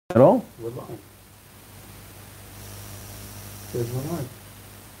At all? We're live. Says we're live.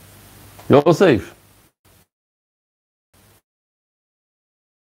 Yosef.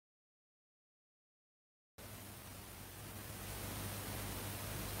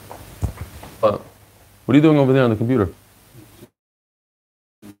 What are you doing over there on the computer?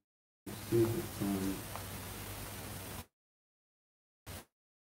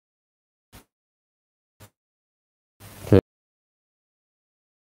 Okay.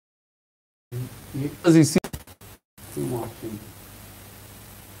 Does he see?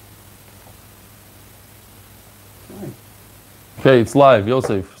 Okay, it's live.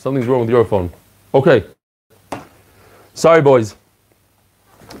 Yosef, something's wrong with your phone. Okay. Sorry, boys.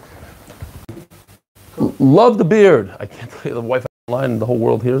 Love the beard. I can't tell you, the wife online and the whole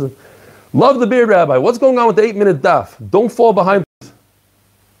world hears it. Love the beard, Rabbi. What's going on with the 8-minute daf? Don't fall behind. It's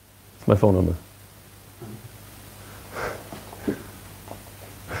my phone number.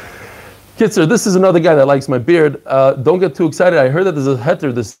 Kitzer, this is another guy that likes my beard. Don't get too excited. I heard that there's a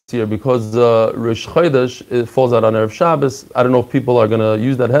heter this year because Rosh Chodesh, it falls out on Erev Shabbos. I don't know if people are going to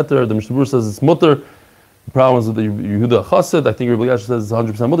use that heter. The Mishnah Berurah says it's mutter. The problem is with the Yehuda Chassid. I think Rabbi Yasha says it's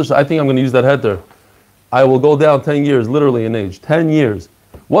 100% mutter. So I think I'm going to use that heter. I will go down 10 years, literally in age. 10 years.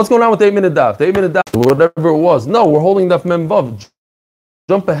 What's going on with the 8-minute daf? The 8-minute daf, whatever it was. No, we're holding daf mem vav.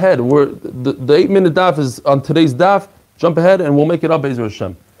 Jump ahead. The 8-minute daf is on today's daf. Jump ahead and we'll make it up, Be'ezer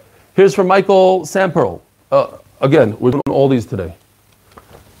Hashem. Here's from Michael Sampearl. Again, we're doing all these today.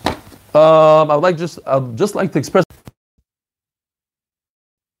 I'd just like to express.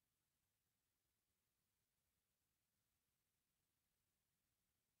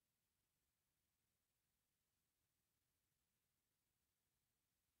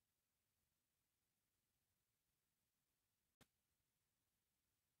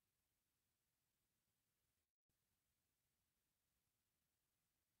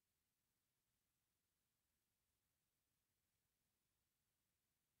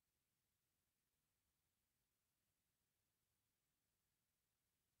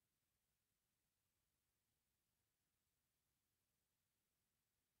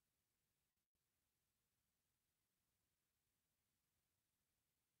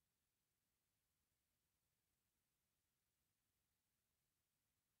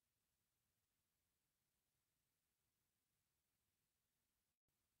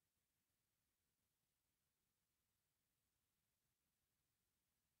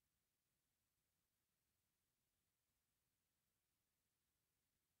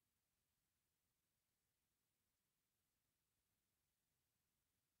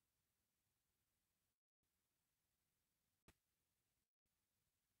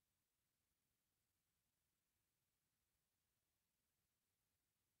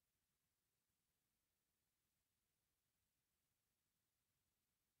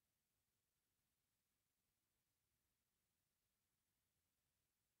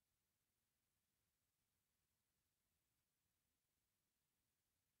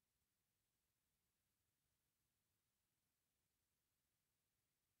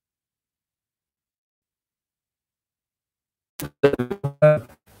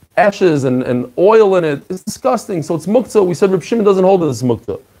 Ashes and oil in it. It's disgusting. So it's muktzah. We said Reb Shimon doesn't hold it as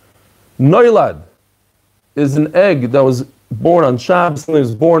muktzah. Noilad is an egg that was born on Shabbos, and it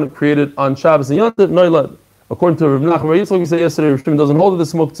was created on Shabbos and Yom Tov. Noilad. According to Reb Nachman Yitzchak, we said yesterday, Reb Shimon doesn't hold it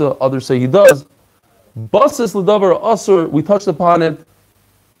as muktzah. Others say he does. Basis l'davar asur, we touched upon it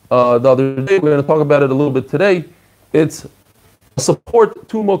the other day. We're going to talk about it a little bit today. It's support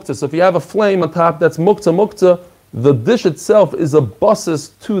to muktzah. So if you have a flame on top, that's muktzah. The dish itself is a basis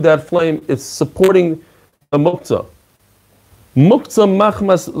to that flame. It's supporting the muktzah. Muktzah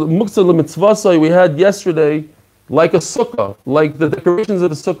l'mitzvasai we had yesterday, like a sukkah, like the decorations of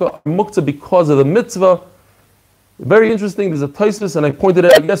the sukkah, are muktzah because of the mitzvah. Very interesting. There's a Tosfos, and I pointed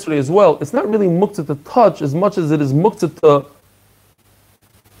it out yesterday as well. It's not really muktzah to touch as much as it is muktzah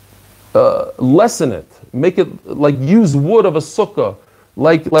to lessen it, make it like use wood of a sukkah.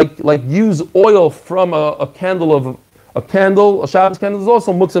 Like use oil from a candle a Shabbos candle is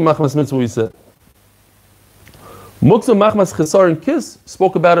also muktzah machmas mitzvah, we said. Muktzah machmas chesar and kiss,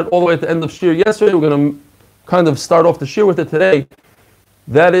 spoke about it all the way at the end of shir yesterday. We're going to kind of start off the shir with it today.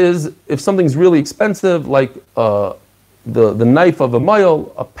 That is, if something's really expensive, like the knife of a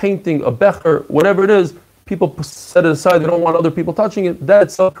mayal, a painting, a becher, whatever it is, people set it aside, they don't want other people touching it, that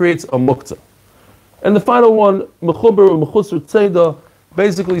itself creates a muktzah. And the final one, mechuber or mechusr tzeda,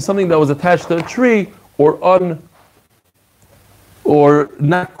 basically something that was attached to a tree or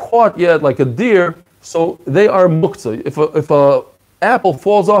not caught yet, like a deer, so they are muktzah. If a apple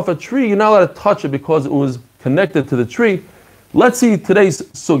falls off a tree, you're not allowed to touch it because it was connected to the tree. Let's see today's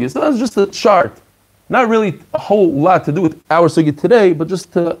sugya. So that's just a chart. Not really a whole lot to do with our sugya today, but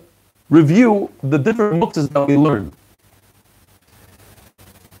just to review the different muktzas that we learned.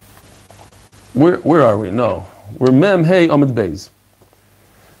 Where are we? No. We're Mem Hey Amid Beis.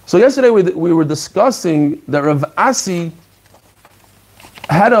 So yesterday we were discussing that Rav Asi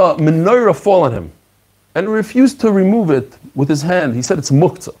had a menorah fall on him and refused to remove it with his hand. He said it's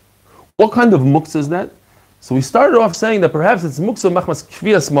muktzah. What kind of muktzah is that? So we started off saying that perhaps it's muktzah machmas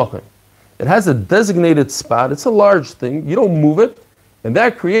kviyas machim. It has a designated spot. It's a large thing. You don't move it, and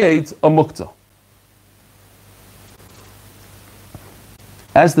that creates a muktzah.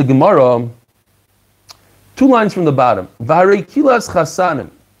 As the Gemara, 2 lines from the bottom. V'harei kilas chasanim.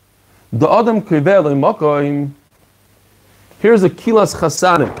 The adam krivel makoim. Here's a kilas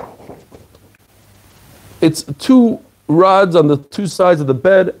chasanim. It's 2 rods on the 2 sides of the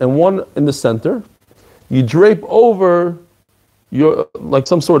bed and 1 in the center. You drape over your like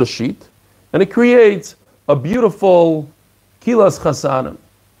some sort of sheet, and it creates a beautiful kilas chasanim.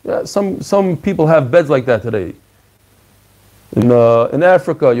 Yeah, some people have beds like that today. In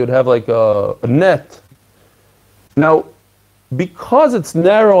Africa, you'd have like a net. Now, because it's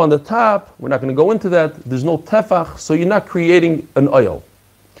narrow on the top, we're not going to go into that. There's no tefach, so you're not creating an oil.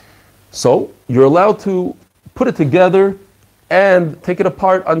 So you're allowed to put it together and take it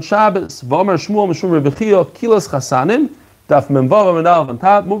apart on Shabbos. V'omer Shmuel Mishum Rebechia kilas chasanim daf memvav amenal on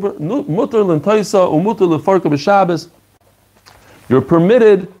top muter l'ntoisa umuter lefarka b'Shabbos. You're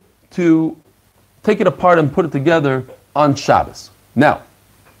permitted to take it apart and put it together on Shabbos. Now,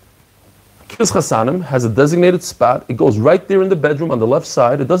 kilas chasanim has a designated spot. It goes right there in the bedroom on the left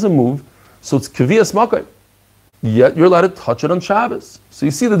side. It doesn't move, so it's kviyas makay. Yet you're allowed to touch it on Shabbos. So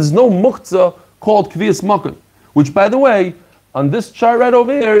you see that there's no muktzah called kviyas makay, which, by the way, on this chart right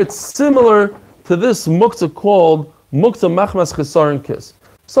over here, it's similar to this muktzah called muktzah machmas chesaron kiss.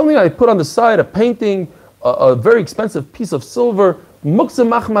 Something I put on the side, a painting, a very expensive piece of silver, muktzah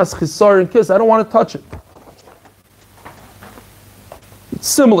machmas chesaron kiss. I don't want to touch it. It's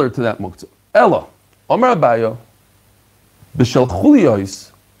similar to that muktzah. Ella, Omar Abayo, B'shel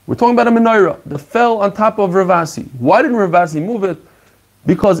Chuliyos. We're talking about a menorah that fell on top of Rav Asi. Why didn't Rav Asi move it?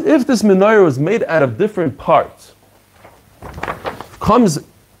 Because if this menorah was made out of different parts, it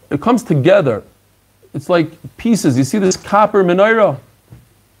comes together. It's like pieces. You see this copper menorah?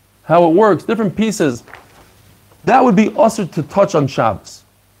 How it works, different pieces. That would be usher to touch on Shabbos.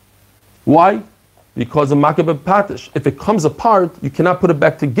 Why? Because of makeh b'patish. If it comes apart, you cannot put it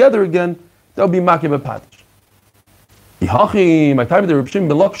back together again. That would be makeh b'patish.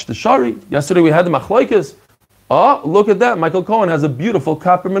 Yesterday we had the machlokes. Oh, look at that. Michael Cohen has a beautiful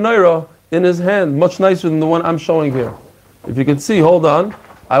copper menorah in his hand, much nicer than the one I'm showing here. If you can see, hold on.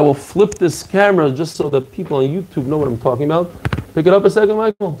 I will flip this camera just so that people on YouTube know what I'm talking about. Pick it up a second,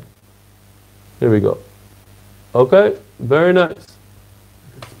 Michael. Here we go. Okay, very nice.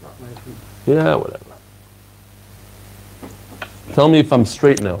 Yeah, whatever. Tell me if I'm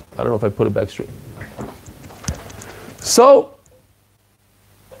straight now. I don't know if I put it back straight. So,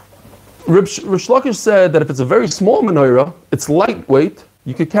 Rish Lakish said that if it's a very small menorah, it's lightweight,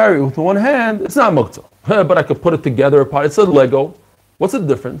 you could carry it with one hand, it's not muktzah. But I could put it together apart. It's a Lego. What's the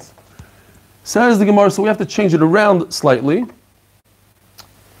difference? Says the Gemara, so we have to change it around slightly.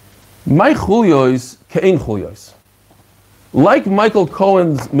 My chulyois ke'ein chulyois. Like Michael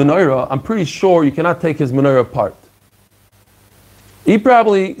Cohen's menorah, I'm pretty sure you cannot take his menorah apart. He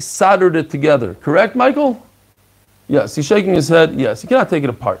probably soldered it together. Correct, Michael? Yes, he's shaking his head. Yes, you cannot take it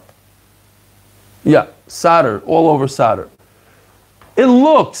apart. Yeah, solder, all over solder. It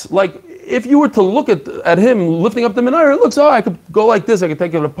looks like, if you were to look at him lifting up the menorah, it looks, oh, I could go like this, I could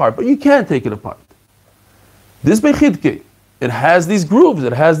take it apart. But you can't take it apart. This bechidke, it has these grooves,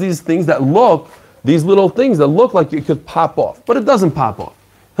 it has these things that look, these little things that look like it could pop off. But it doesn't pop off.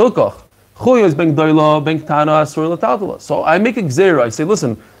 Hilkach, chuyo ben gdoila, ben ktana, asur l'tatala. So I make a gzera, I say,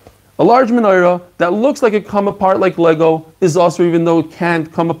 listen, a large menorah that looks like it come apart like Lego is also, even though it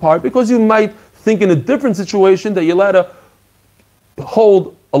can't come apart, because you might think in a different situation that you're allowed to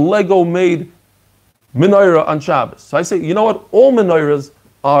hold a Lego-made menorah on Shabbos. So I say, you know what? All menorahs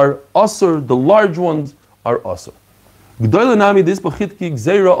are asur, the large ones are asur.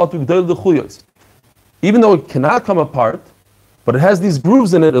 Even though it cannot come apart, but it has these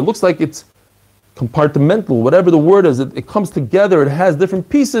grooves in it, it looks like it's compartmental, whatever the word is, it comes together, it has different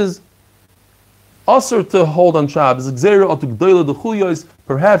pieces. Asur to hold on Shabbos.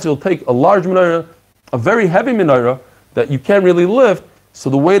 Perhaps you'll take a large menorah, a very heavy menorah that you can't really lift, so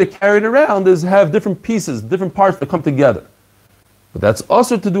the way to carry it around is have different pieces, different parts that come together. But that's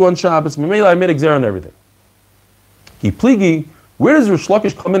also to do on Shabbos. Mamela, I made a gzera on everything. Ki pligi, where does Rish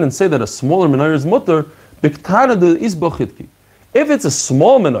Lakish come in and say that a smaller menorah is mutter? Biktana de isba chitki. If it's a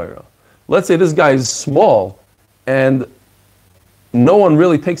small menorah, let's say this guy is small, and no one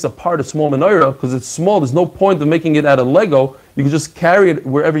really takes apart a small menorah because it's small. There's no point of making it out of Lego. You can just carry it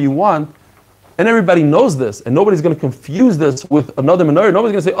wherever you want, and everybody knows this, and nobody's going to confuse this with another menorah.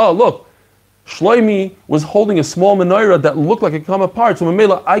 Nobody's going to say, "Oh, look, Shloimi was holding a small menorah that looked like it could come apart. So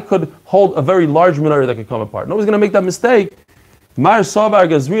Mamela, I could hold a very large menorah that could come apart." Nobody's going to make that mistake. Mar Savar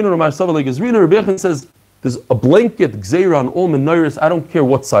Gazrina or Mar Savar Gazrina. Rabbi Yechon says there's a blanket gzeira on all menorahs. I don't care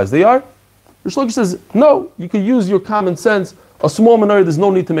what size they are. Rish Lakish says no. You can use your common sense. A small menorah, there's no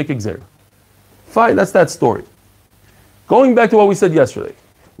need to make a gzeira. Fine, that's that story. Going back to what we said yesterday,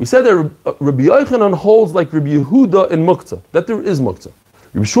 we said that Rabbi Yochanan holds like Rabbi Yehuda in Muktzah, that there is Muktzah.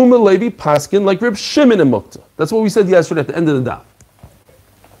 Rabbi Shmuel Levi paskin like Rabbi Shimon in Muktzah. That's what we said yesterday at the end of the daf.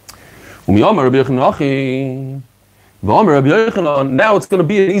 Now it's going to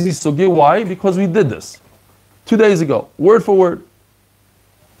be an easy sugya. Why? Because we did this 2 days ago, word for word.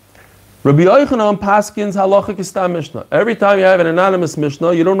 Rabbi Yochanan paskins halacha kistam mishnah. Every time you have an anonymous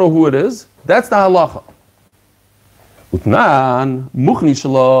mishnah, you don't know who it is. That's the halacha. Utnan muchni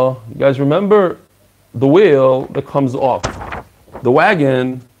shala. You guys remember the wheel that comes off the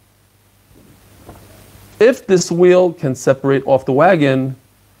wagon? If this wheel can separate off the wagon,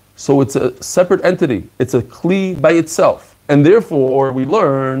 so it's a separate entity. It's a kli by itself, and therefore we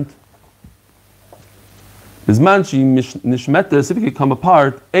learned. If it could come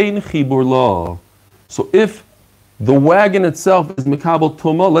apart, ein chibur la. So if the wagon itself is mekabel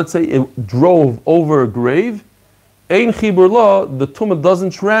tumah, let's say it drove over a grave, ein chibur la, the tumah doesn't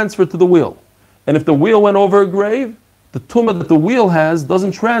transfer to the wheel. And if the wheel went over a grave, the tumah that the wheel has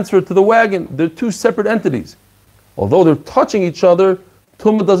doesn't transfer to the wagon. They're two separate entities. Although they're touching each other,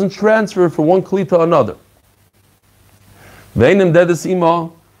 tumah doesn't transfer from one kli to another. Veinim dedes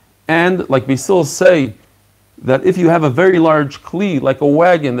ima, and like we still say, that if you have a very large kli, like a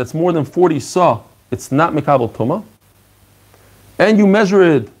wagon that's more than 40 sa, it's not mekabel tumah. And you measure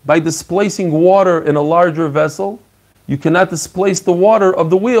it by displacing water in a larger vessel, you cannot displace the water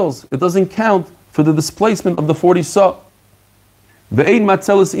of the wheels. It doesn't count for the displacement of the 40 sa. Ve'ein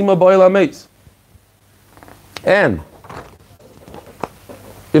matzelis ima ba'il hameis. And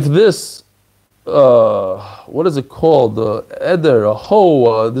if this, what is it called? Eder, a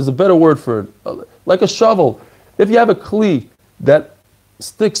hoe, there's a better word for it, like a shovel. If you have a kli that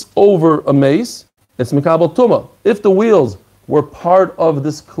sticks over a mace, it's mekabel tumah. If the wheels were part of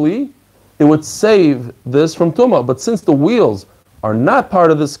this kli, it would save this from tumah. But since the wheels are not part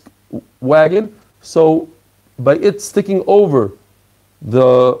of this wagon, so by it sticking over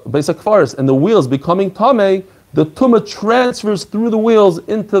the beis hakfaros and the wheels becoming tameh, the tumah transfers through the wheels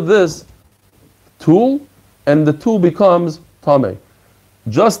into this tool, and the tool becomes tameh.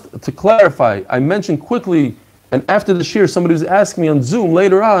 Just to clarify, I mentioned quickly, and after the shir, somebody was asking me on Zoom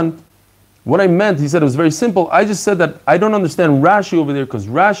later on what I meant. He said it was very simple. I just said that I don't understand Rashi over there, because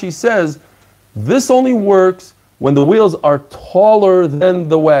Rashi says this only works when the wheels are taller than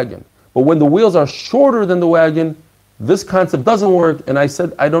the wagon. But when the wheels are shorter than the wagon, this concept doesn't work. And I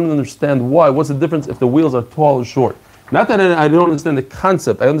said I don't understand why. What's the difference if the wheels are tall or short? Not that I don't understand the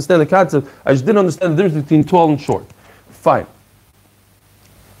concept. I understand the concept. I just didn't understand the difference between tall and short. Fine.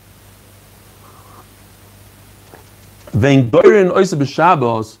 Now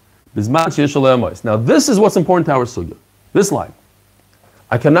this is what's important to our sugya. This line.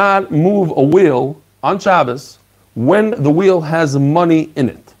 I cannot move a wheel on Shabbos when the wheel has money in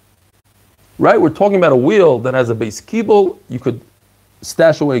it. Right? We're talking about a wheel that has a base kibble. You could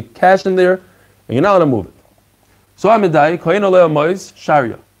stash away cash in there, and you're not allowed to move it. So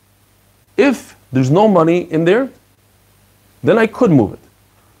sharia. If there's no money in there, then I could move it.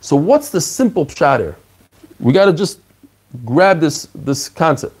 So what's the simple pshat here? We got to just grab this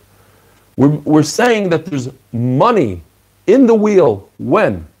concept. We're saying that there's money in the wheel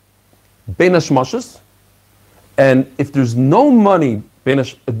when bein hashmashos, and if there's no money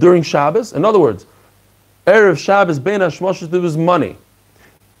during Shabbos, in other words, erev Shabbos bein hashmashos, there was money.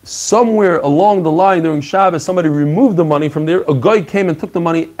 Somewhere along the line during Shabbos, somebody removed the money from there. A guy came and took the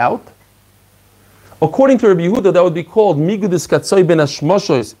money out. According to Rabbi Yehuda, that would be called migudis katzoi bein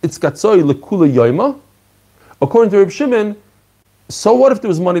hashmashos. It's katzoi lekula yoyma. According to Reb Shimon, so what if there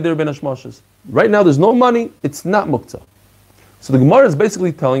was money there bein hashmashos? Right now there's no money, it's not muktzah. So the Gemara is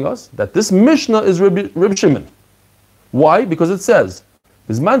basically telling us that this Mishnah is Reb Shimon. Why? Because it says,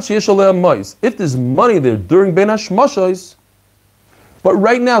 if there's money there during bein hashmashos, but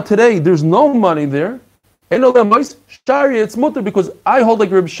right now, today, there's no money there, it's mutter, because I hold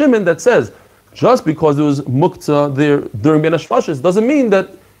like Reb Shimon that says, Just because there was muktzah there during Ben Hashmashas doesn't mean that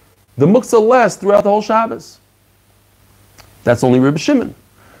the muktzah lasts throughout the whole Shabbos. That's only Rabbi Shimon.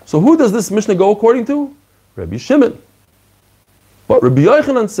 So who does this Mishnah go according to? Rabbi Shimon. But Rabbi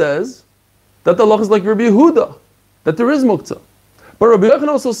Yochanan says that the halach is like Rabbi Yehuda, that there is muktzah. But Rabbi Yochanan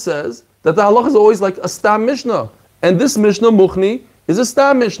also says that the halach is always like a stam Mishnah. And this Mishnah, Muchni, is a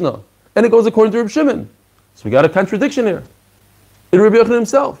stam Mishnah. And it goes according to Rabbi Shimon. So we got a contradiction here in Rabbi Yochanan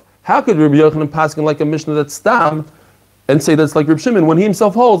himself. How could Rabbi Yochanan paskin like a Mishnah that's stam and say that's like Rabbi Shimon when he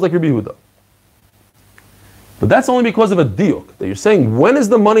himself holds like Rabbi Yehuda? But that's only because of a diuk, that you're saying, when is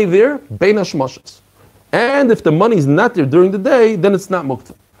the money there? Bein hashmashas. And if the money is not there during the day, then it's not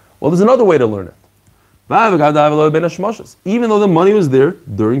muktzah. Well, there's another way to learn it. Even though the money was there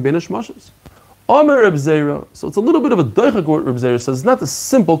during Bein Hashmashas. Omer Reb Zera. So it's a little bit of a doichak what Reb Zera says. It's not as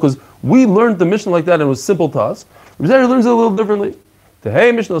simple, because we learned the Mishnah like that and it was simple to us. Reb Zera learns it a little differently.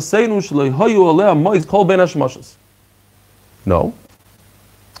 No.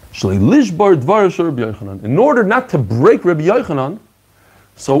 In order not to break Rabbi Yochanan,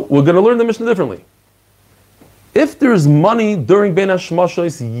 so we're going to learn the Mishnah differently. If there's money during Bein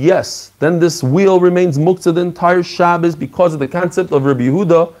Hashmashos, yes, then this wheel remains muktzah the entire Shabbos because of the concept of Rabbi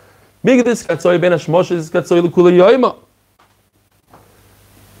Yehuda.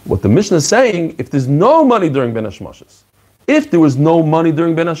 What the Mishnah is saying, if there's no money during Bein Hashmashos, if there was no money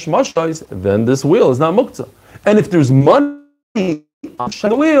during Bein Hashmashos, then this wheel is not muktzah. And if there's money on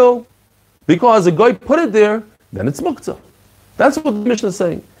the wheel, because a guy put it there, then it's muktzah. That's what the Mishnah is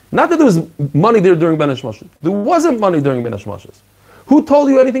saying. Not that there was money there during Bein Hashmashos. There wasn't money during Bein Hashmashos. Who told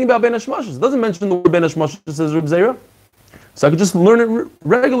you anything about Bein Hashmashos? It doesn't mention the word Bein Hashmashos, says Reb Zera. So I could just learn it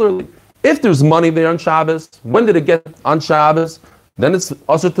regularly. If there's money there on Shabbos, when did it get on Shabbos? Then it's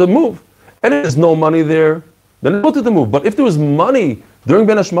also to move. And if there's no money there, then it's also to move. But if there was money during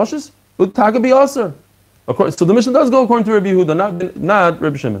Bein Hashmashos, it would be also. So the Mishnah does go according to Rabbi Yehuda, not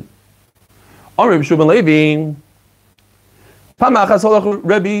Rabbi Shimon. Or Rabbi Shimon Levi. So now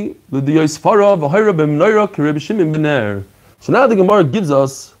the Gemara gives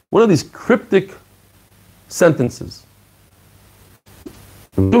us one of these cryptic sentences.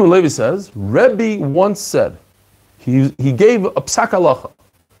 Shimon Levi says, Rebbe once said, he gave a psak halacha.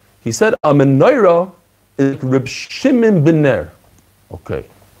 He said, a menorah is like Reb Shimon ben Ner. Okay,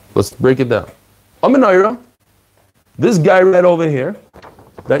 let's break it down. A menorah, this guy right over here,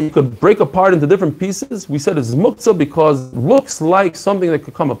 that you could break apart into different pieces, we said it's muktzah because it looks like something that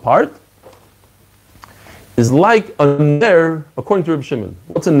could come apart, is like a ner, according to Reb Shimon.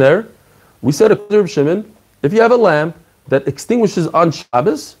 What's a ner? We said according to Reb Shimon, if you have a lamp that extinguishes on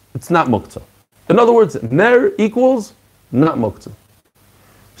Shabbos, it's not muktzah. In other words, ner equals not muktzah.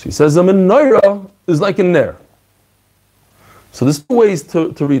 So he says a menorah is like a ner. So there's two ways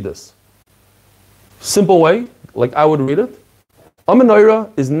to read this. Simple way, like I would read it. A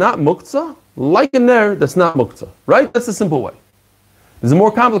menorah is not muktzah, like a ner that's not muktzah. Right? That's the simple way. There's a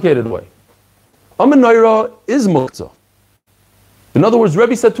more complicated way. A menorah is muktzah. In other words,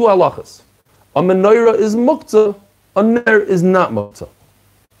 Rebbe said two halachas. A menorah is muktzah, a ner is not muktzah.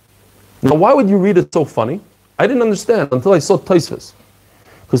 Now, why would you read it so funny? I didn't understand until I saw Tosfos.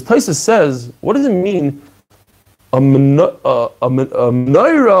 Because Tosfos says, what does it mean? A menorah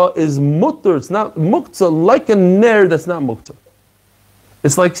is mutter, it's not muktzah, like a ner that's not muktzah.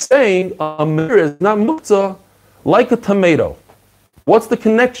 It's like saying a menorah is not muktzah, like a tomato. What's the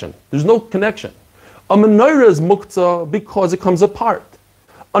connection? There's no connection. A menorah is muktzah because it comes apart.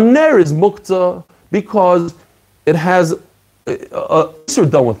 A ner is muktzah because it has a isur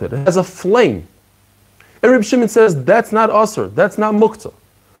done with it. It has a flame. And Reb Shimon says that's not asur, that's not muktzah.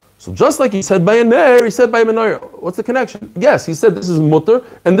 So just like he said by a ner, he said by a menorah. What's the connection? Yes, he said this is mutter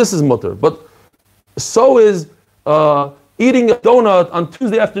and this is mutter. But so is eating a donut on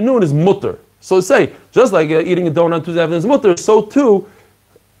Tuesday afternoon is mutter. So say, just like eating a donut on Tuesday afternoon is mutter, so too,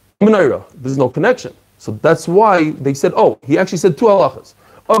 menorah. There's no connection. So that's why they said, oh, he actually said two halachas.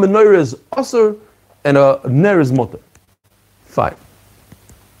 A menorah is asur and a ner is mutter. Fine.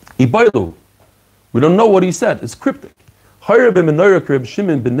 Ibailu. We don't know what he said. It's cryptic. Did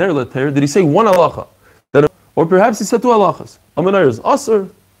he say one halacha? Or perhaps he said two halachas. A menorah is asur,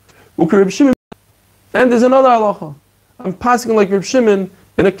 and there's another halacha. I'm passing like Reb Shimon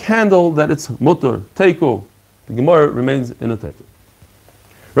in a candle that it's mutter, teiku. The Gemara remains in a teiku.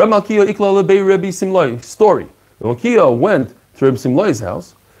 Reb Malkiah ikla lebei Rebbe Simlai. Story. Reb Malkiah went to Reb Simlai's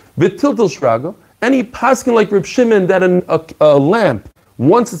house, v'tiltil shraga, and he passing like Reb Shimon that a lamp,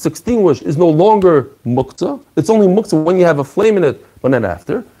 once it's extinguished, is no longer muktzah. It's only muktzah when you have a flame in it, but not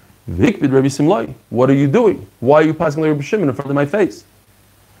after. Vikbid Rebbe Simlai. What are you doing? Why are you passing like Reb Shimon in front of my face?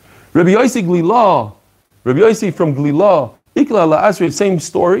 Rabbi Yossi Glila, Rabbi Yossi from Glila, Ikla La'asri, same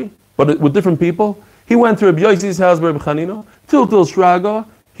story, but with different people. He went to Rabbi Yossi's house by Rabbi Chanina, Tiltil Shraga.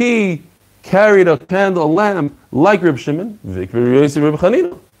 He carried a candle, a lamp, like Rabbi Shimon, Rabbi Yossi, Rabbi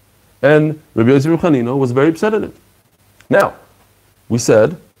Chanina. And Rabbi Yossi, Rabbi Chanina was very upset at it. Now, we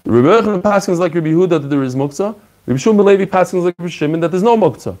said, Rabbi Yochanan paskins like Rabbi Yehuda that there is muktzah, Rabbi Shimon Levi paskins like Rabbi Shimon that there's no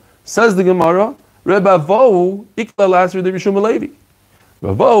muktzah. Says the Gemara, Rabbi Avohu ikla lasri Rabbi Shimon Levi.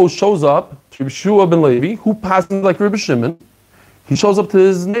 Rabbi Avohu shows up to Rabbi Shua ben Levi, who paskins like Rabbi Shimon. He shows up to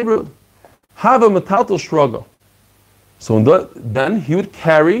his neighborhood. Have a metaltal shraga. So then he would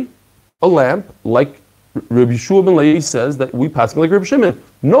carry a lamp like Rabbi Shua ben Levi says that we paskin like Rabbi Shimon.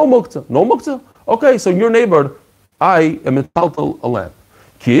 No muktzah, no muktzah. Okay, so in your neighborhood, I am metaltal a lamp.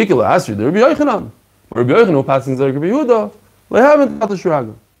 Ki ikla lasri Rabbi Yochanan. Rabbi Yochanan who paskins like Rabbi Yehuda, they have metaltal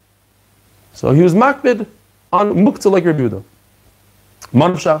shraga. So he was makbid on muktzah like Rabbi Yehuda.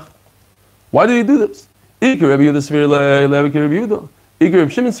 Manavshach. Why did he do this? Ikar Rabbi Yehuda Svir Levik Rabbi Yehuda. Ikar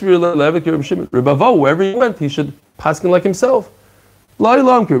Rabbi Shimon Svir Levik Rabbi Shimon. Rabbi Avohu, wherever he went, he should paskin like himself.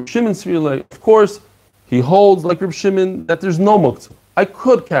 La'ilam Rabbi Shimon Svir Levik. Of course, he holds like Rabbi Shimon that there's no muktzah. I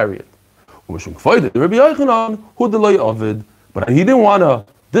could carry it. Rabbi Yochanan who delay Ovid, but he didn't want to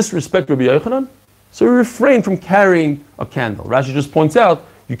disrespect Rabbi Yochanan, so he refrained from carrying a candle. Rashi just points out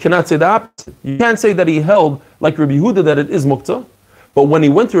you cannot say the opposite. You can't say that he held like Rabbi Yehuda that it is muktzah, but when he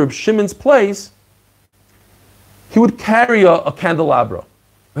went to Rabbi Shimon's place, he would carry a candelabra.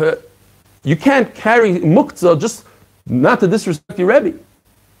 You can't carry muktzah just not to disrespect your Rebbe.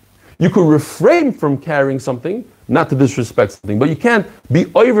 You could refrain from carrying something, not to disrespect something, but you can't be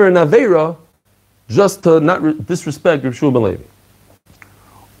over an aveira just to not disrespect Rabbi Shua ben Levi.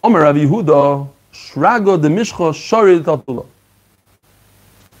 Omer Rav Yehuda, shrago de mishcha shari tatula.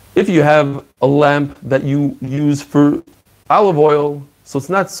 If you have a lamp that you use for olive oil, so it's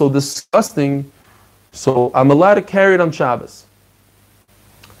not so disgusting, so I'm allowed to carry it on Shabbos.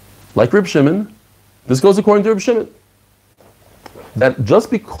 Like Reb Shimon, this goes according to Reb Shimon. That just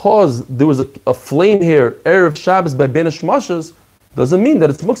because there was a flame here, Erev Shabbos by Ben Hashmashas, doesn't mean that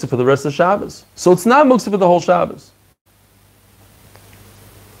it's muktzah for the rest of Shabbos. So it's not muktzah for the whole Shabbos.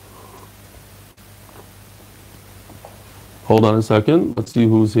 Hold on a second. Let's see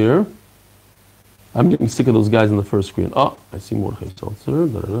who's here. I'm getting sick of those guys on the first screen. Oh, I see Mordechai Seltzer.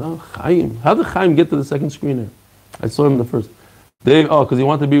 Chaim. How did Chaim get to the second screen here? I saw him in the first. Dave, because he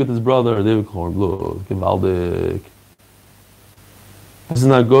wanted to be with his brother, David Kornblum. Gewaldig. This is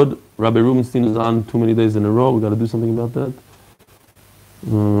not good. Rabbi Rubenstein is on too many days in a row. We got to do something about that.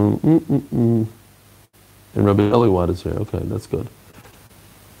 And Rabbi Eliwad is here. Okay, that's good.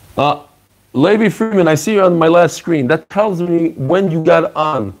 Levi Freeman, I see you on my last screen. That tells me when you got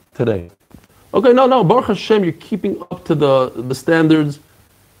on today. Okay, no, Baruch Hashem, you're keeping up to the standards.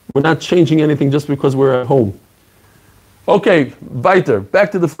 We're not changing anything just because we're at home. Okay, weiter,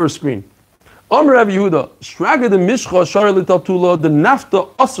 back to the first screen. Amr Rav Yehuda, shraga de mishcha shar l'taltula, the nafta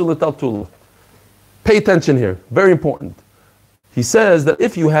asr l'taltula. Pay attention here, very important. He says that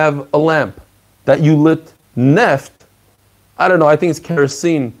if you have a lamp that you lit neft, I don't know, I think it's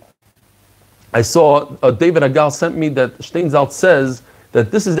kerosene. I saw David Agal sent me that Steinzalt says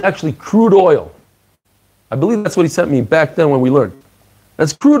that this is actually crude oil. I believe that's what he sent me back then when we learned.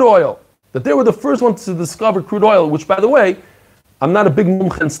 That's crude oil. That they were the first ones to discover crude oil, which, by the way, I'm not a big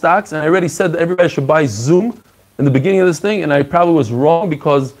mumch in stocks, and I already said that everybody should buy Zoom in the beginning of this thing, and I probably was wrong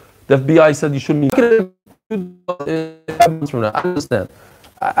because the FBI said you shouldn't be from now. I understand.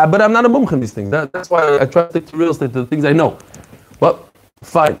 But I'm not a mumch in these things. That's why I try to stick to real estate, to the things I know. But,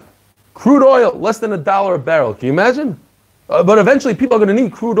 fine. Crude oil, less than $1 a barrel. Can you imagine? But eventually people are going to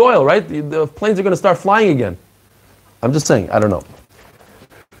need crude oil, right? The planes are going to start flying again. I'm just saying, I don't know.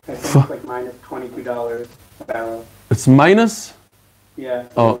 I think it's like minus $22 a barrel. It's minus? Yeah.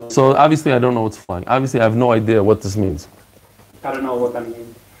 Oh, so obviously I don't know what's flying. Obviously I have no idea what this means. I don't know what that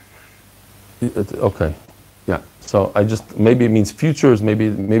means. Okay. Yeah. So maybe it means futures, maybe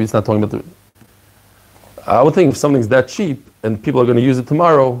it's not talking about I would think if something's that cheap and people are going to use it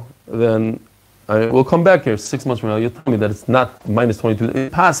tomorrow, then we'll come back here 6 months from now. You'll tell me that it's not minus 22.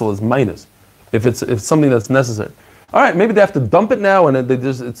 Impossible is minus. If it's something that's necessary. All right, maybe they have to dump it now, and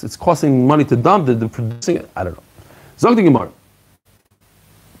it's costing money to dump. They're producing it. I don't know. Zogdi Gemara.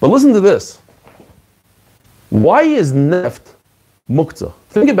 But listen to this. Why is neft muktzah?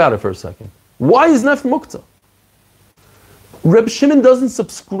 Think about it for a second. Why is neft muktzah? Reb Shimon doesn't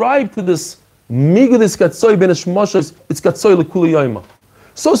subscribe to this migadis katsoy ben hashmashos. It's katsoy lekuli yoma.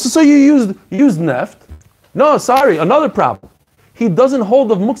 So you used neft. No, sorry, another problem. He doesn't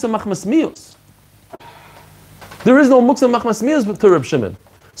hold of muktzah machmas miyos. There is no muktzah machmas miyos to Reb Shimon.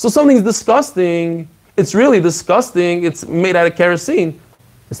 So something's disgusting. It's really disgusting. It's made out of kerosene.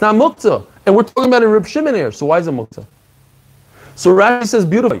 It's not muktzah. And we're talking about a Reb Shimon here. So why is it muktzah? So Rashi says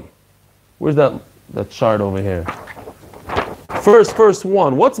beautifully. Where's that chart over here? First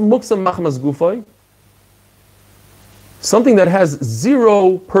one. What's muktzah machmas gufay? Something that has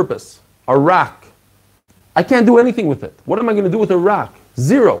zero purpose. A rock. I can't do anything with it. What am I going to do with a rock?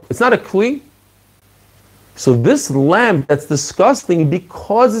 Zero. It's not a kli. So this lamp that's disgusting,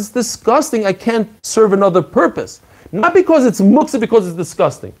 because it's disgusting, I can't serve another purpose. Not because it's muktzah, because it's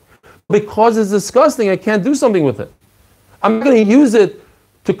disgusting. Because it's disgusting, I can't do something with it. I'm not going to use it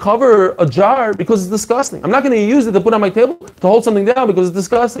to cover a jar because it's disgusting. I'm not going to use it to put on my table to hold something down because it's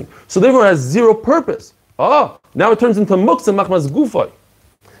disgusting. So therefore it has zero purpose. Oh, now it turns into muktzah machmas gufay.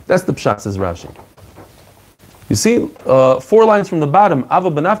 That's the pshat, says Rashi. You see, 4 lines from the bottom, Ava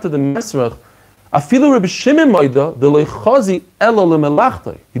benafta the mesrach, afilu Reb Shimon moida the leichazi elo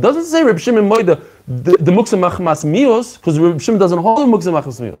lemelachtai. He doesn't say Reb Shimon moida the muktzah machmas mios, because Reb Shimon doesn't hold the muktzah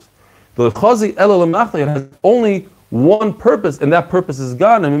machmas mios. The leichazi elo lemelachtai, it has only one purpose, and that purpose is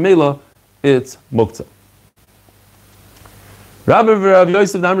gone, and Mimela, it's muktzah. Rabbi Rav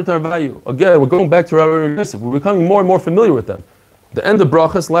Yosef Namrit Arvayu. Again, we're going back to Rabbi Rav Yosef. We're becoming more and more familiar with them. The end of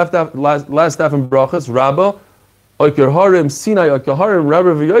brachas, last half in brachas, Rabba, Oiker Harim, Sinai, Oiker Harim, Rabbi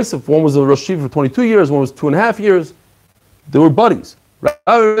Rav Yosef. One was a Rosh Yeshiva for 22 years, one was 2.5 years. They were buddies. Rabbi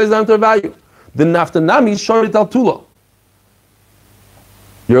Rav Yosef Namrit Arvayu. The Naftanami Sharit Al Tula.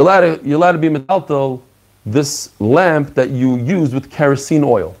 You're allowed to be metaltal this lamp that you used with kerosene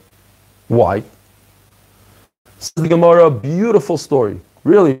oil. Why? Says the Gemara, beautiful story,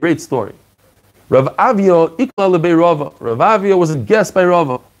 really great story. Rav Avia ikla lebei Rava. Rav Avia was a guest by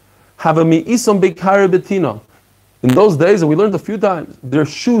Rava. Havami isom beikare betina. In those days, and we learned a few times, their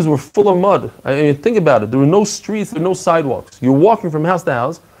shoes were full of mud. I mean, think about it. There were no streets, there were no sidewalks. You're walking from house to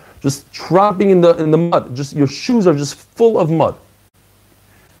house, just tromping in the mud. Just your shoes are just full of mud.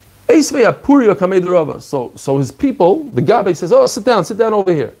 So his people, the Gabe says, oh, sit down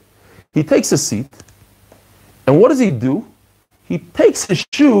over here. He takes a seat, and what does he do? He takes his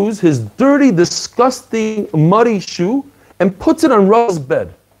shoes, his dirty, disgusting, muddy shoe, and puts it on Rava's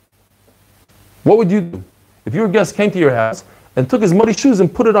bed. What would you do if your guest came to your house and took his muddy shoes and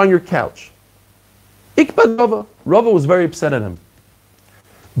put it on your couch? Ikbad Rava. Rava was very upset at him.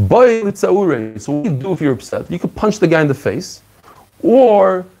 So what do you do if you're upset? You could punch the guy in the face,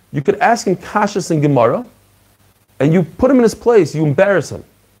 or you could ask him kashas and Gemara, and you put him in his place, you embarrass him.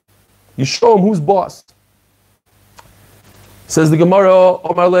 You show him who's boss. Says the Gemara,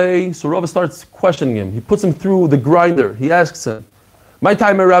 Omarle, so Rava starts questioning him. He puts him through the grinder. He asks him, my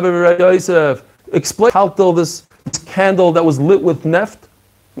time, Rabbi Yosef, explain how till this candle that was lit with neft.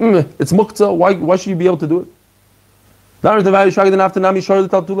 It's muktzah, why should you be able to do it? I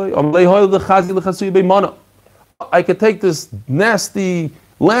could take this nasty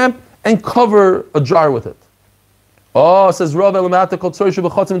lamp and cover a jar with it. Oh, says Rav,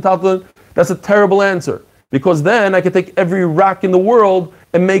 that's a terrible answer. Because then I could take every rock in the world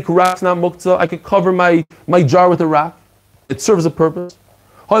and make rocks not muktzah. I could cover my jar with a rock. It serves a purpose.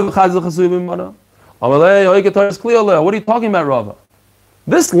 What are you talking about, Rava?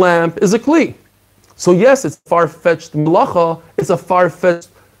 This lamp is a kli. So yes, it's far-fetched melacha, it's a far-fetched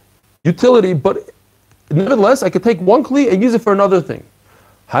utility, but nevertheless, I could take one kli and use it for another thing.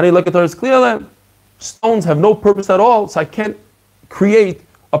 Stones have no purpose at all, so I can't create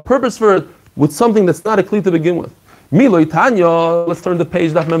a purpose for it with something that's not a kli to begin with. Miloi Tanya, let's turn the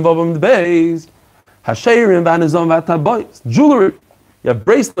page, Daf Mem Vav Beis. Hasheirim v'anizom v'atabois. Jewelry. You have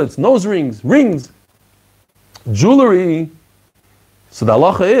bracelets, nose rings, jewelry. So the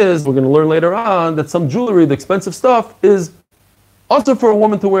halacha is, we're going to learn later on, that some jewelry, the expensive stuff, is also for a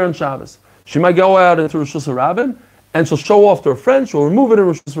woman to wear on Shabbos. She might go out into Rosh Hashanah and she'll show off to her friends, she'll remove it in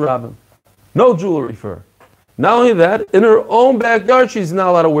Rosh Hashanah. No jewelry for her. Not only that, in her own backyard, she's not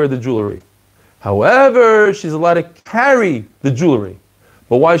allowed to wear the jewelry. However, she's allowed to carry the jewelry.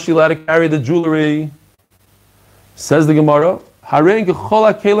 But why is she allowed to carry the jewelry? Says the Gemara, because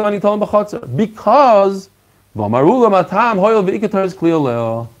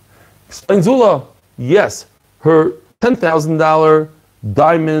explains Zula, yes, her $10,000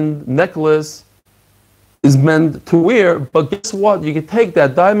 diamond necklace is meant to wear, but guess what? You can take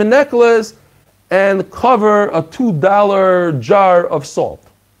that diamond necklace and cover a $2 jar of salt.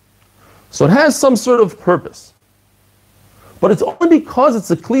 So it has some sort of purpose. But it's only because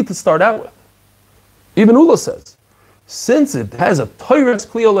it's a kli to start out with. Even Ula says, since it has a Torah's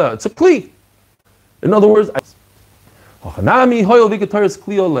kli oleh, it's a kli. In other words,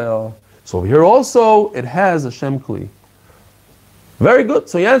 so over here also, it has a Shem kli. Now, the Gemara, Rabbi Yosef Namrit Arvayu, Very good.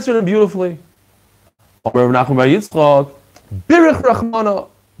 So he answered him beautifully. Rav Nachman bar Yitzchak, Birich Rachmana,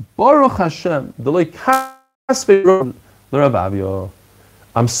 Baruch Hashem,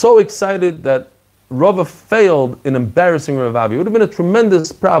 I'm so excited that Rava failed in embarrassing Rav Avi. It would have been a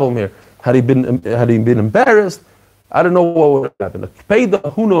tremendous problem here. Had he been embarrassed, I don't know what would have happened.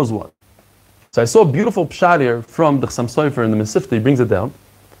 Peda, who knows what. So I saw a beautiful pshat here from the Chassam Sofer in the Mesifta. He brings it down.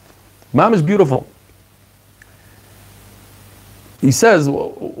 Ma'am is beautiful. He says,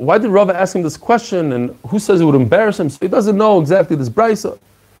 why did Rava ask him this question, and who says it would embarrass him? So he doesn't know exactly this brisa.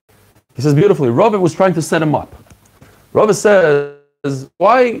 He says beautifully, Rava was trying to set him up. Rava says,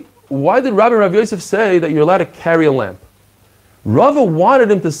 why did Rabbi Rav Yosef say that you're allowed to carry a lamp? Rava wanted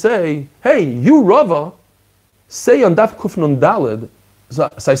him to say, hey, you Rava, say on Daf Kuf Nun Daled. So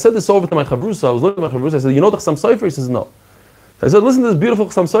I said this over to my chavrusa. I was looking at my chavrusa. I said, you know the Chassam Sofer? He says, no. So I said, listen to this beautiful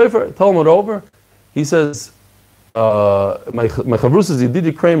Chassam Sofer. Tell him it over. He says, my chavrusa is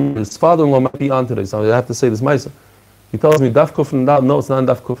Yedidi Kramer. His father-in-law might be on today, so I have to say this ma'isa. He tells me Daf Kuf Nun Daled. No, it's not on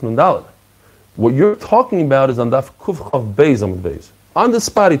Daf Kuf Nun Daled. What you're talking about is on Daf Kuf Chav Beis Amud Beis. On the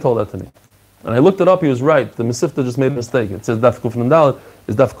spot, he told that to me. And I looked it up, he was right. The Mesifta just made a mistake. It says Daf Kuf Nun Daled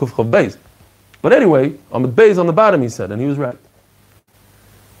is Daf Kuf Chav Beis. But anyway, Amud Beis on the bottom, he said, and he was right.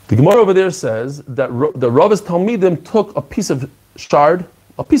 The Gemara over there says that the Rava's Talmidim took a piece of shard,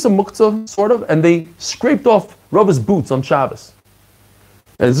 a piece of muktzah, sort of, and they scraped off Rava's boots on Shabbos.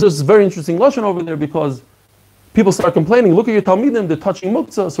 And it's just very interesting lashon over there because people start complaining, look at your Talmidim, they're touching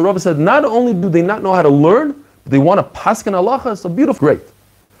muktzah. So Rava said, not only do they not know how to learn, but they want to paskin halacha. So beautiful, great.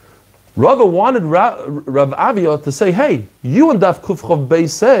 Rava wanted Rav Avia to say, hey, you and Daf Kuf Chav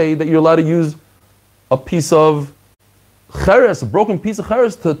Beis say that you're allowed to use a piece of cheres, a broken piece of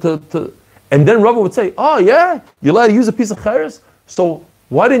cheres, and then Rava would say, oh yeah, you're allowed to use a piece of cheres? So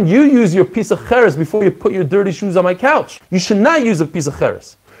why didn't you use your piece of cheres before you put your dirty shoes on my couch? You should not use a piece of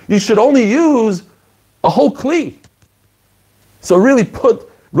cheres. You should only use a whole kli. So really put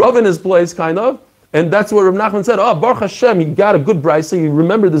Rav in his place, kind of, and that's what Rav Nachman said, oh, Baruch Hashem, he got a good brisa, you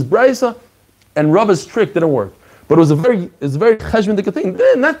remember this brisa, and Rava's trick didn't work. But it was a very cheshbondik thing.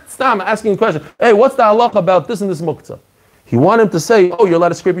 That's not, I'm asking a question. Hey, what's the halacha about this and this muktzah? He wanted him to say, oh, you're allowed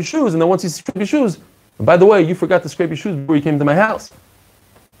to scrape your shoes, and then once you scrape your shoes, and by the way, you forgot to scrape your shoes before you came to my house.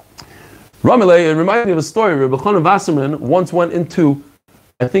 Ramile, it reminded me of a story. Rabbi Chanan Wasserman once went into,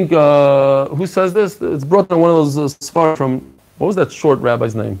 I think, who says this? It's brought on one of those sfar from, what was that short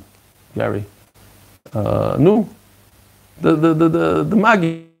rabbi's name, Gary? No, the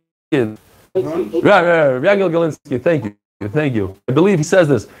Magi kid. Right, Yagil Galinsky. Thank you. I believe he says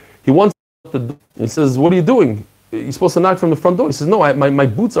this. He says, what are you doing? You're supposed to knock from the front door. He says, no, my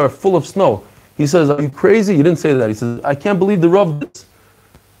boots are full of snow. He says, are you crazy? You didn't say that. He says, I can't believe the Rav did this.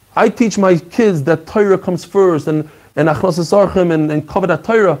 I teach my kids that Torah comes first, and Achnas Sarchim and Kavod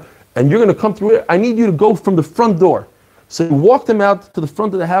Torah, and you're going to come through here. I need you to go from the front door. So he walked him out to the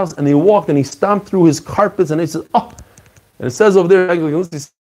front of the house, and he walked and he stomped through his carpets, and he says, oh. And it says over there, he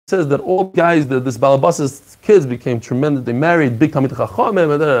says that all guys, this Balabas's kids became tremendous. They married big Talmid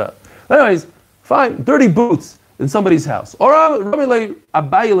Chachamim. Anyways, fine, dirty boots in somebody's house. Or Rabbi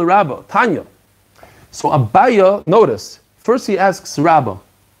Abaya Rabba, Tanya. So Abaya, notice, first he asks Rabba.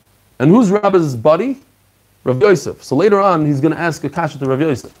 And who's Rabba's buddy? Rav Yosef. So later on, he's going to ask a kasha to Rav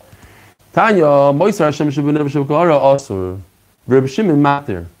Yosef. Tanya, Moisar Hashem Shabbat Shabbat Asur, Reb Shimon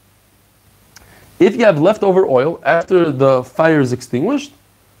Matir. If you have leftover oil after the fire is extinguished,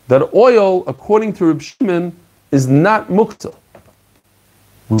 that oil, according to Reb Shimon, is not muktzah.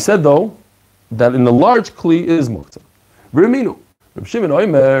 We said though that in the large kli is muktzah. V'riminu, Reb Shimon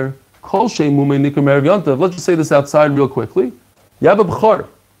Oimer, Kol Shem Mumei Nikar Me'erev Yontav. Let's just say this outside real quickly. You have a b'chor.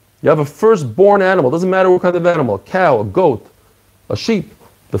 You have a firstborn animal. Doesn't matter what kind of animal, a cow, a goat, a sheep.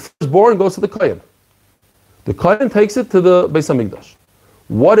 The firstborn goes to the kohen. The kohen takes it to the Beis Hamikdash.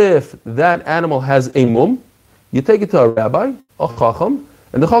 What if that animal has a mum? You take it to a rabbi, a chacham,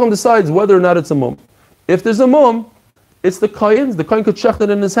 and the chacham decides whether or not it's a mum. If there's a mum, it's the kohen's. The kohen could shecht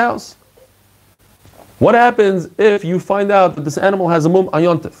it in his house. What happens if you find out that this animal has a mum on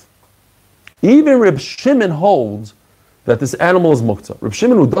Yontif? Even Reb Shimon holds that this animal is muktzah. Reb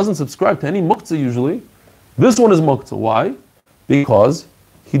Shimon, who doesn't subscribe to any muktzah usually, this one is muktzah. Why? Because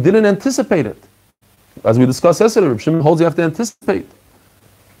he didn't anticipate it. As we discussed yesterday, Reb Shimon holds you have to anticipate.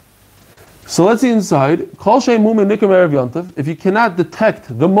 So let's see inside. Kol shei mum nikar me'erev Yontif. If you cannot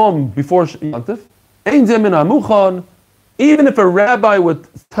detect the mum before Yontif, ein zeh min hamuchan. Even if a rabbi would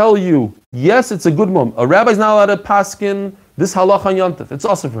tell you, yes, it's a good mum. A rabbi's not allowed to paskin this halach on Yontif. It's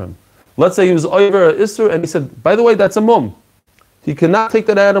also for him. Let's say he was over a Isser and he said, by the way, that's a mum. He cannot take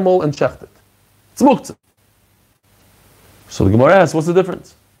that animal and shecht it. It's muktzah. So the Gemara asks, what's the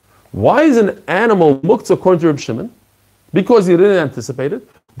difference? Why is an animal muktzah according to Reb Shimon? Because he didn't anticipate it.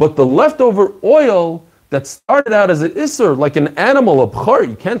 But the leftover oil that started out as an isser, like an animal, a bchar,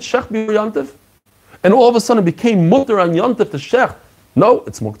 you can't shech b'yor yantif. And all of a sudden it became mutter on yantif to shech. No,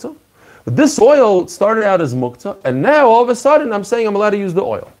 it's muktzah. But this oil started out as muktzah, and now all of a sudden I'm saying I'm allowed to use the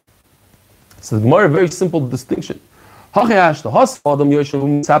oil. So the Gemara, a very simple distinction.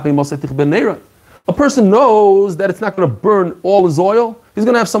 A person knows that it's not going to burn all his oil. He's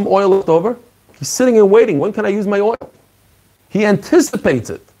going to have some oil left over. He's sitting and waiting. When can I use my oil? He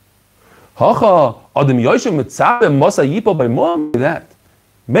anticipates it. That.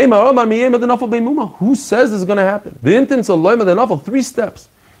 Who says this is going to happen? Three steps.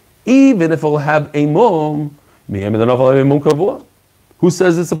 Even if it will have a mum, who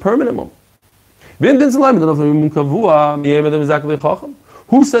says it's a permanent mum? Who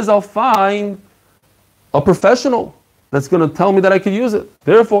says I'll find a professional that's going to tell me that I can use it?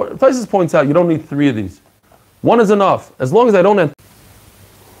 Therefore, Taisus points out you don't need three of these. One is enough. As long as I don't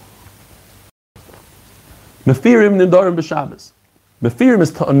Mefirim nidarim b'Shabbos. Mefirim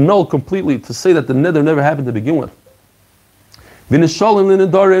is to annul completely, to say that the neder never happened to begin with.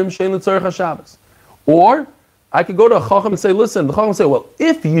 Or I could go to a chacham and say, listen, the chacham would say, well,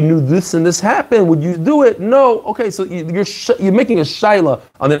 if you knew this and this happened, would you do it? No. Okay, so you're making a shaila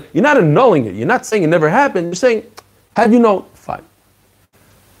on it. You're not annulling it. You're not saying it never happened. You're saying, had you known? Fine.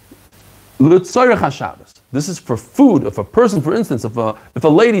 This is for food. If a person, for instance, if a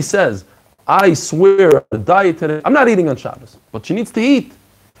lady says, I swear the diet today, I'm not eating on Shabbos, but she needs to eat.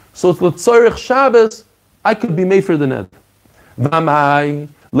 So it's l'tzorech Shabbos, I could be made for the ned.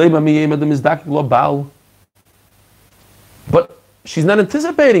 But she's not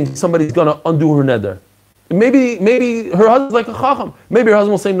anticipating somebody's going to undo her neder. Maybe her husband's like a chacham. Maybe her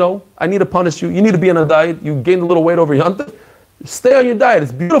husband will say, no, I need to punish you. You need to be on a diet. You gained a little weight over Yontif. Stay on your diet.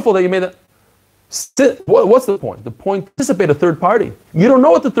 It's beautiful that you made that. What's the point? The point, anticipate a third party. You don't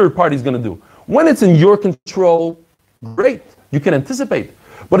know what the third party is going to do. When it's in your control, great. You can anticipate.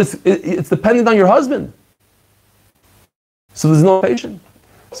 But it's dependent on your husband. So there's no patience.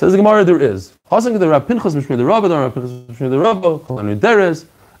 Says the Gemara, there is. A woman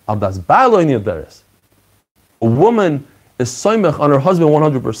is soymech on her husband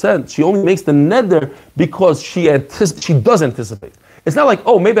 100%. She only makes the neder because she does anticipate. It's not like,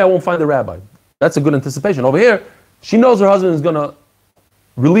 oh, maybe I won't find the rabbi. That's a good anticipation. Over here, she knows her husband is going to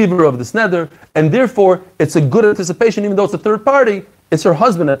relieve her of this neder, and therefore it's a good anticipation, even though it's a third party, it's her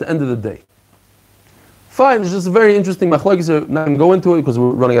husband at the end of the day. Fine, it's just a very interesting machlokes. Not going to go into it because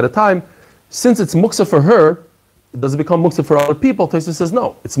we're running out of time. Since it's muksa for her, does it become muksa for other people? Tosfos says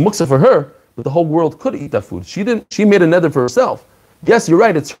no. It's muksa for her, but the whole world could eat that food. She didn't. She made a neder for herself. Yes, you're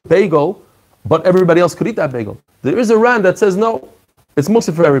right. It's bagel, but everybody else could eat that bagel. There is a ran that says no. It's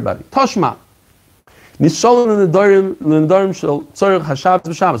muksa for everybody. Tashma.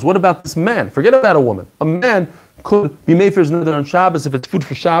 What about this man? Forget about a woman. A man could be made for his neder on Shabbos if it's food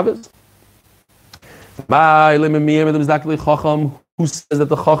for Shabbos. Who says that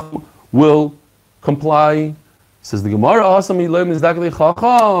the chacham will comply? Says the Gemara.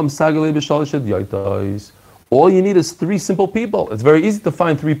 All you need is three simple people. It's very easy to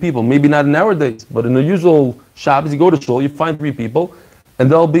find three people. Maybe not in nowadays, but in the usual Shabbos, you go to shul, you find three people,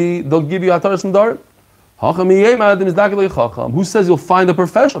 and they'll give you ataras and darim. Who says you'll find a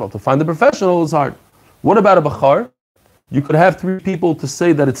professional? To find a professional is hard. What about a bachar? You could have three people to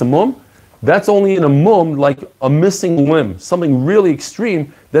say that it's a mum. That's only in a mum, like a missing limb, something really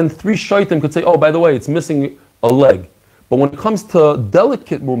extreme. Then three shaitim could say, oh, by the way, it's missing a leg. But when it comes to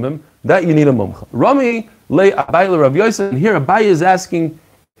delicate mumim, that you need a mumcha. Rami lay Abai le Rav Yosef, and here Abai is asking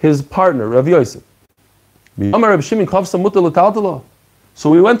his partner, Rav Yosef. So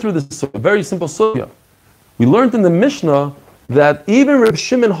we went through this very simple sugya. We learned in the Mishnah that even Reb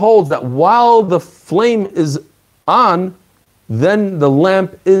Shimon holds that while the flame is on, then the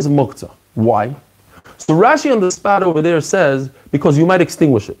lamp is muktzah. Why? So Rashi on the spot over there says, because you might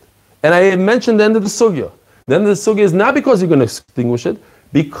extinguish it. And I mentioned the end of the sugya. The end of the sugya is not because you're going to extinguish it,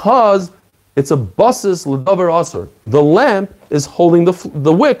 because it's a basis l'davar asur. The lamp is holding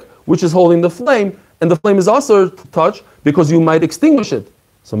the wick, which is holding the flame, and the flame is also to touch because you might extinguish it.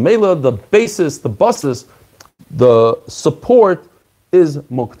 So Mela, the basis, the basis, the support is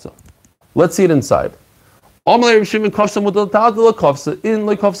muktzah. Let's see it inside. It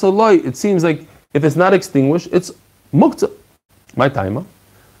seems like if it's not extinguished, it's muktzah. My timer.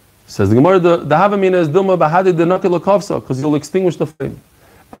 Says the Gemara, the Havamina is Dilma Bahadi the Nakil Kafsa, because you'll extinguish the flame.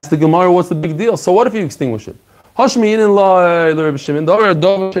 Ask the Gemara, what's the big deal? So what if you extinguish it?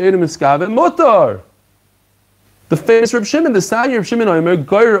 The famous Reb Shimon, the Sanya Reb Shimon Omer,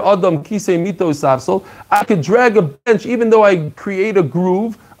 Goyer Adam Kisei Mito Safsel, I could drag a bench even though I create a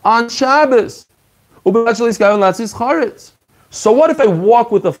groove on Shabbos. So what if I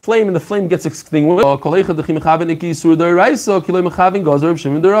walk with a flame and the flame gets extinguished?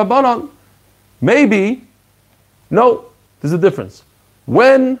 Maybe, no, there's a difference.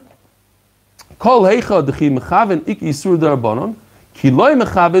 When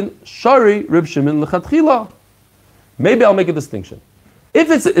maybe I'll make a distinction. If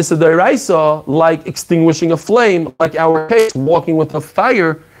it's a deraisa, like extinguishing a flame, like our case, walking with a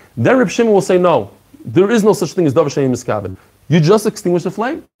fire, then Reb Shimon will say, no, there is no such thing as davar she'ein miskaven. You just extinguish the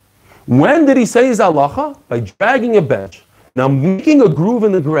flame. When did he say his halacha? By dragging a bench. Now, making a groove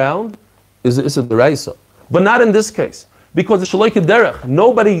in the ground is a deraisa, but not in this case, because it's shaloike derech.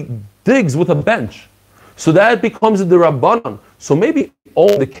 Nobody digs with a bench, so that becomes a derabbanan. So maybe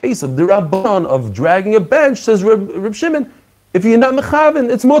only the case of derabbanan of dragging a bench, says Reb Shimon, if you're not mechaven,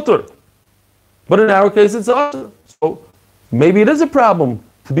 it's mutter. But in our case, it's asur. So maybe it is a problem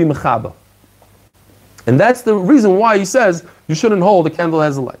to be mechaba. And that's the reason why he says you shouldn't hold a candle that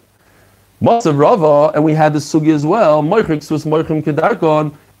has a light. Masav Rava, and we had the sugi as well,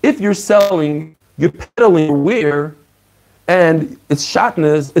 if you're selling, you're peddling wear, and it's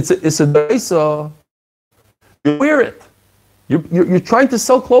shatnez, it's a daisa, you wear it. You're trying to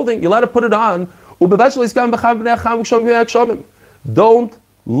sell clothing, you're allowed to put it on. Don't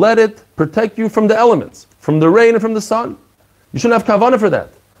let it protect you from the elements, from the rain and from the sun. You shouldn't have kavanah for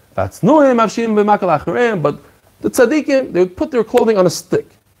that. But the tzaddikim, they would put their clothing on a stick.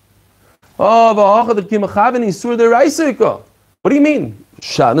 What do you mean?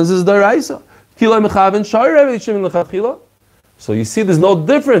 Shatnez is deraisa. So you see, there's no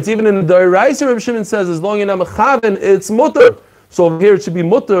difference. Even in the deraisa, Reb Shimon says, as long as you're not mechaven, it's mutter. So over here, it should be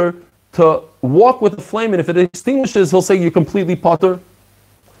mutter to walk with the flame, and if it extinguishes, he'll say you're completely potter.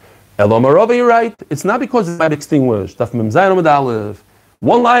 Elomarova, you're right. It's not because it might extinguish. Daf Mem Zayin Amud Aleph.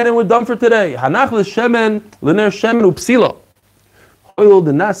 One line and we're done for today. Hanach l'shemen, l'ner shemen upsila. Oil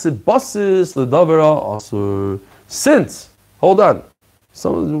the nasid basis l'davara asur. Since, hold on.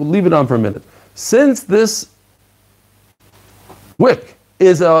 So we'll leave it on for a minute. Since this wick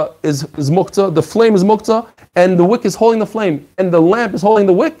is muktzah, the flame is muktzah, and the wick is holding the flame, and the lamp is holding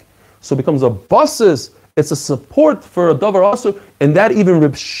the wick, so it becomes a basis. It's a support for a davar asur, and that even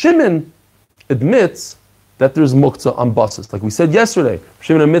Reb Shimon admits that there's muktzah on basis. Like we said yesterday, Reb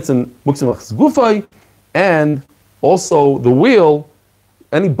Shimon admits in muktzah gufay, and also the wheel,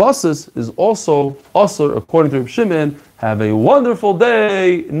 any basis is also asur according to Reb Shimon. Have a wonderful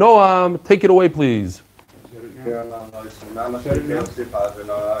day. Noam, take it away, please.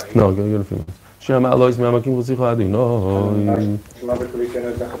 No, go get a few minutes. Shema Alois Mamakim Vosicha Adino.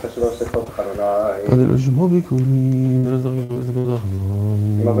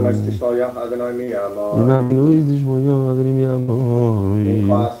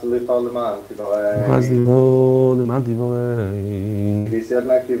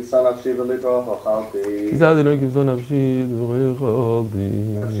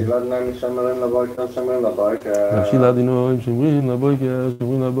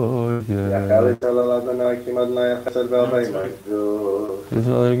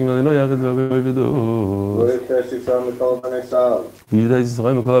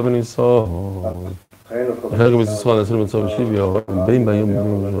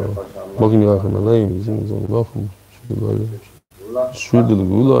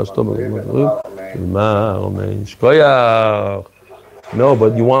 No,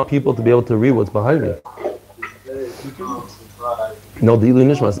 but you want people to be able to read what's behind me. No, the Ilu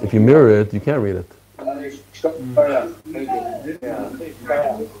Nishmas, if you mirror it, you can't read it.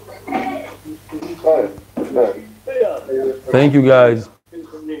 Thank you, guys.